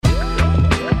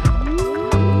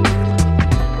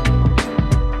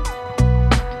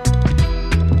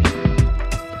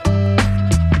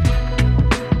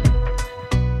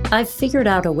I've figured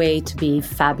out a way to be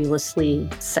fabulously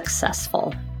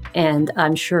successful. And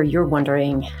I'm sure you're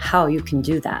wondering how you can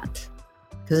do that,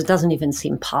 because it doesn't even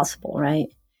seem possible, right?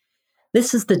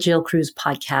 This is the Jill Cruz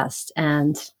podcast,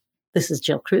 and this is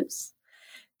Jill Cruz.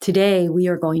 Today, we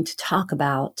are going to talk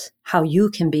about how you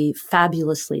can be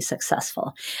fabulously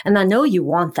successful. And I know you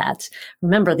want that.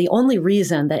 Remember, the only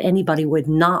reason that anybody would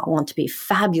not want to be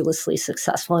fabulously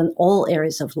successful in all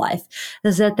areas of life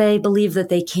is that they believe that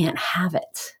they can't have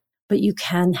it. But you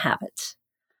can have it.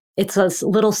 It's a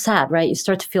little sad, right? You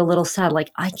start to feel a little sad,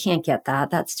 like, I can't get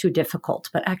that. That's too difficult.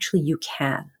 But actually, you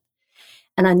can.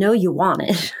 And I know you want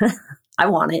it. I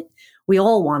want it. We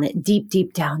all want it deep,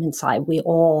 deep down inside. We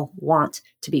all want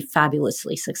to be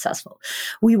fabulously successful.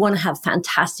 We want to have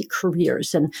fantastic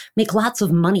careers and make lots of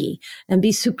money and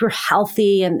be super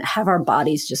healthy and have our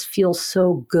bodies just feel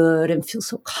so good and feel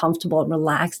so comfortable and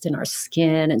relaxed in our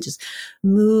skin and just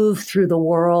move through the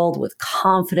world with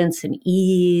confidence and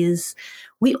ease.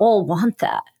 We all want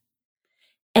that.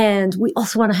 And we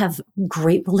also want to have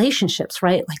great relationships,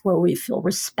 right? Like where we feel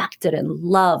respected and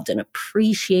loved and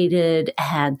appreciated,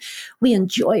 and we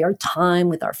enjoy our time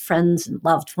with our friends and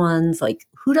loved ones. Like,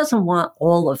 who doesn't want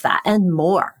all of that and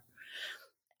more?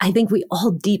 I think we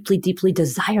all deeply, deeply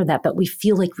desire that, but we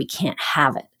feel like we can't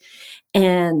have it.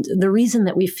 And the reason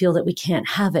that we feel that we can't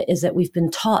have it is that we've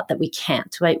been taught that we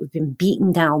can't, right? We've been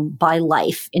beaten down by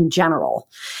life in general.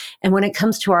 And when it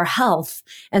comes to our health,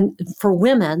 and for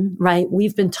women, right,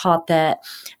 we've been taught that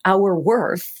our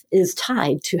worth is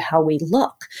tied to how we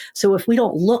look. So if we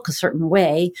don't look a certain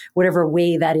way, whatever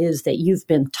way that is that you've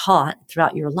been taught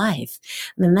throughout your life,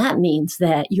 then that means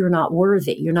that you're not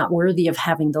worthy. You're not worthy of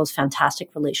having those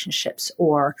fantastic relationships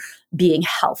or being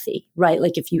healthy, right?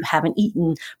 Like if you haven't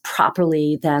eaten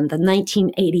properly, then the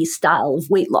 1980s style of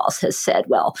weight loss has said,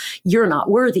 well, you're not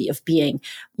worthy of being,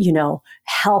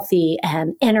 healthy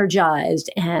and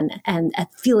energized and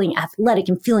feeling athletic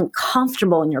and feeling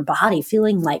comfortable in your body,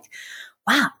 feeling like,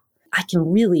 wow, I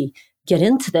can really get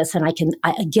into this and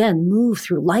I again move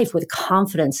through life with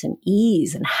confidence and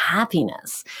ease and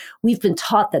happiness. We've been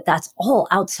taught that that's all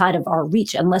outside of our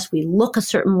reach unless we look a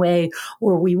certain way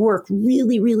or we work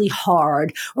really, really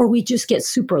hard or we just get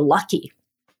super lucky.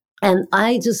 And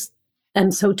I just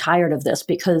am so tired of this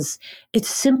because it's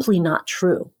simply not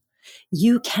true.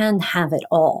 You can have it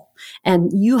all,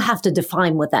 and you have to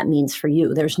define what that means for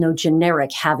you. There's no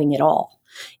generic having it all.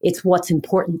 It's what's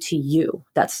important to you.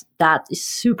 That is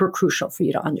super crucial for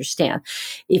you to understand.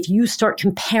 If you start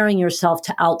comparing yourself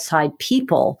to outside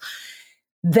people,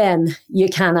 then you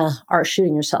kind of are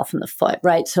shooting yourself in the foot,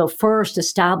 right? So first,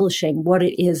 establishing what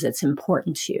it is that's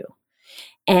important to you.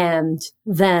 And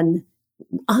then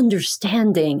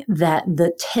understanding that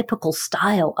the typical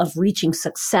style of reaching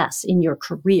success in your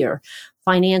career,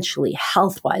 financially,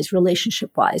 health-wise,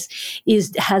 relationship-wise,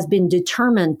 has been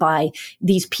determined by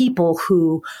these people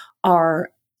who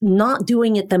are not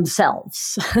doing it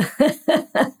themselves.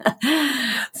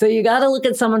 So you got to look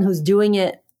at someone who's doing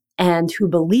it and who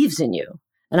believes in you.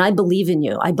 And I believe in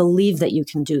you. I believe that you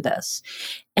can do this.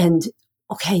 And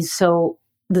okay, so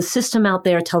the system out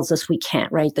there tells us we can't,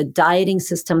 right? The dieting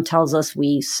system tells us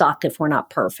we suck if we're not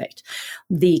perfect.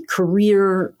 The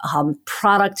career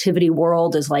productivity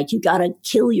world is like, you got to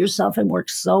kill yourself and work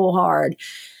so hard.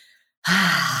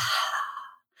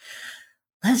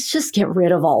 Let's just get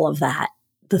rid of all of that.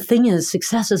 The thing is,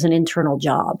 success is an internal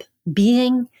job.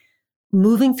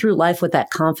 Moving through life with that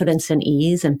confidence and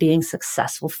ease and being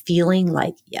successful, feeling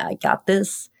like, yeah, I got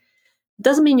this.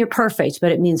 Doesn't mean you're perfect,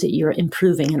 but it means that you're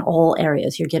improving in all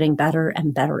areas. You're getting better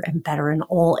and better and better in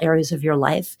all areas of your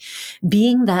life.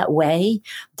 Being that way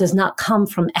does not come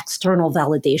from external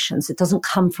validations. It doesn't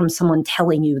come from someone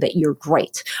telling you that you're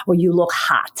great or you look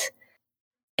hot.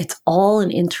 It's all an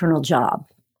internal job.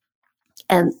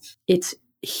 And it's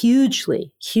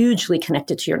hugely, hugely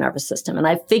connected to your nervous system. And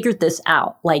I figured this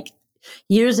out, like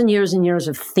years and years and years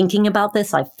of thinking about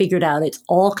this. I figured out it's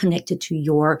all connected to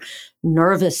your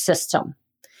nervous system.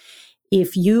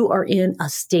 If you are in a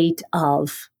state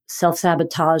of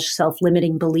self-sabotage,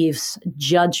 self-limiting beliefs,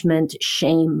 judgment,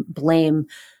 shame, blame,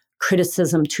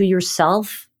 criticism to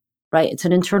yourself, right? It's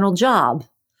an internal job.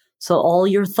 So all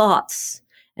your thoughts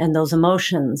and those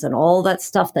emotions and all that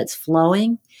stuff that's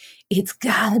flowing, it's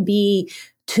got to be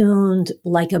tuned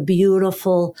like a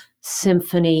beautiful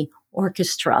symphony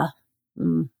orchestra.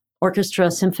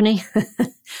 Symphony.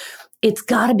 It's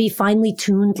got to be finely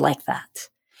tuned like that.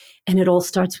 And it all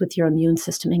starts with your immune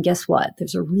system. And guess what?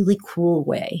 There's a really cool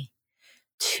way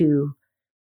to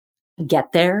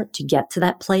get there, to get to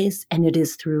that place. And it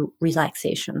is through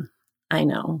relaxation. I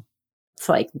know. It's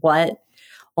like, what?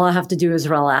 all I have to do is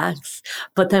relax.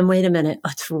 But then wait a minute,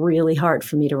 it's really hard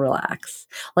for me to relax.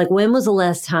 Like, when was the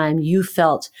last time you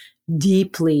felt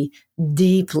deeply,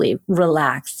 deeply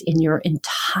relaxed in your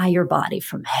entire body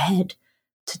from head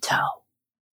to toe?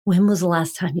 When was the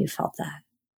last time you felt that?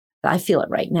 I feel it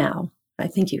right now. I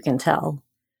think you can tell.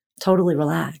 Totally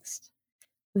relaxed.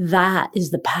 That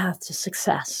is the path to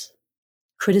success.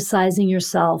 Criticizing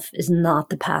yourself is not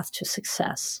the path to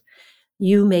success.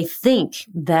 You may think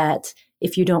that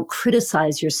if you don't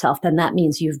criticize yourself, then that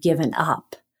means you've given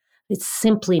up. It's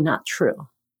simply not true.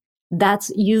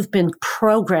 You've been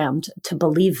programmed to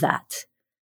believe that.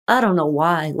 I don't know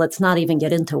why. Let's not even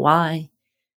get into why.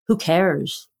 Who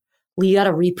cares? Well, you got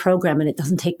to reprogram, and it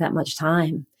doesn't take that much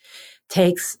time. It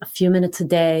takes a few minutes a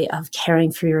day of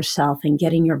caring for yourself and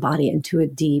getting your body into a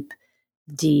deep,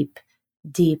 deep,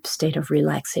 deep state of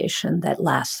relaxation that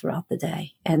lasts throughout the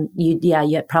day. And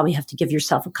you probably have to give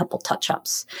yourself a couple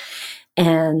touch-ups.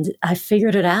 And I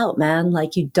figured it out, man.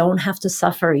 Like, you don't have to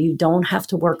suffer. You don't have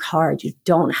to work hard. You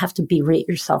don't have to berate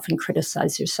yourself and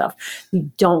criticize yourself.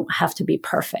 You don't have to be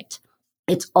perfect.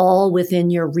 It's all within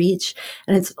your reach,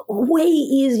 and it's way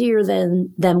easier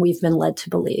than we've been led to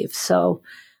believe. So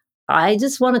I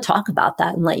just want to talk about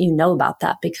that and let you know about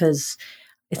that, because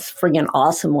it's friggin'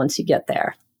 awesome once you get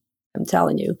there. I'm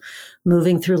telling you,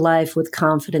 moving through life with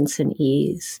confidence and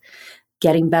ease,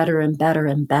 getting better and better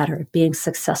and better, being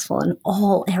successful in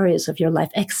all areas of your life,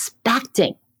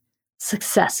 expecting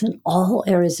success in all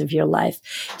areas of your life.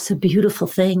 It's a beautiful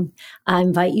thing. I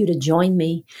invite you to join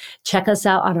me. Check us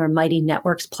out on our Mighty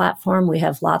Networks platform. We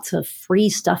have lots of free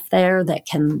stuff there that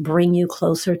can bring you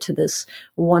closer to this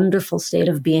wonderful state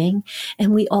of being.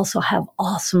 And we also have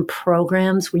awesome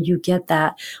programs where you get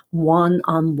that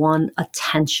one-on-one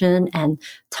attention and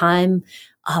time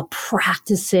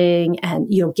practicing, and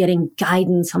getting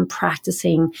guidance on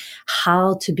practicing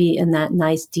how to be in that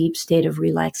nice deep state of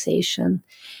relaxation,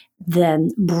 then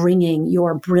bringing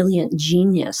your brilliant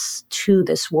genius to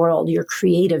this world, your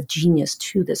creative genius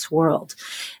to this world.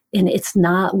 And it's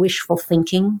not wishful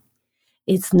thinking.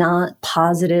 It's not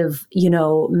positive,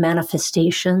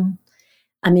 manifestation.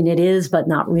 I mean, it is, but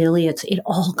not really. It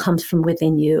all comes from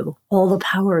within you. All the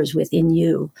power is within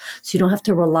you. So you don't have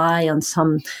to rely on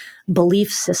some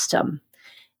belief system.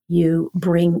 You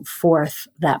bring forth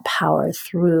that power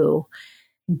through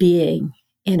being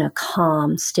in a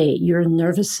calm state. Your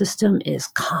nervous system is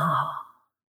calm.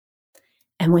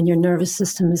 And when your nervous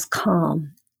system is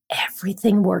calm,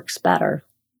 everything works better.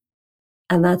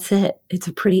 And that's it. It's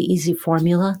a pretty easy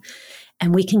formula.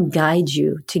 And we can guide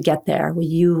you to get there where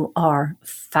you are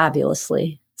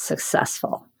fabulously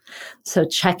successful. So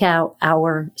check out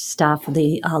our stuff,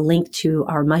 the link to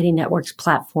our Mighty Networks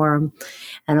platform,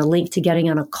 and a link to getting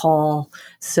on a call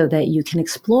so that you can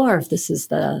explore if this is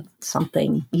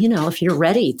something, if you're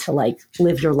ready to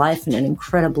live your life in an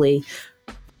incredibly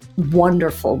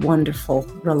wonderful, wonderful,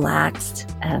 relaxed,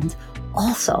 and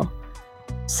also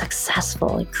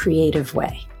successful and creative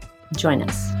way. Join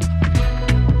us.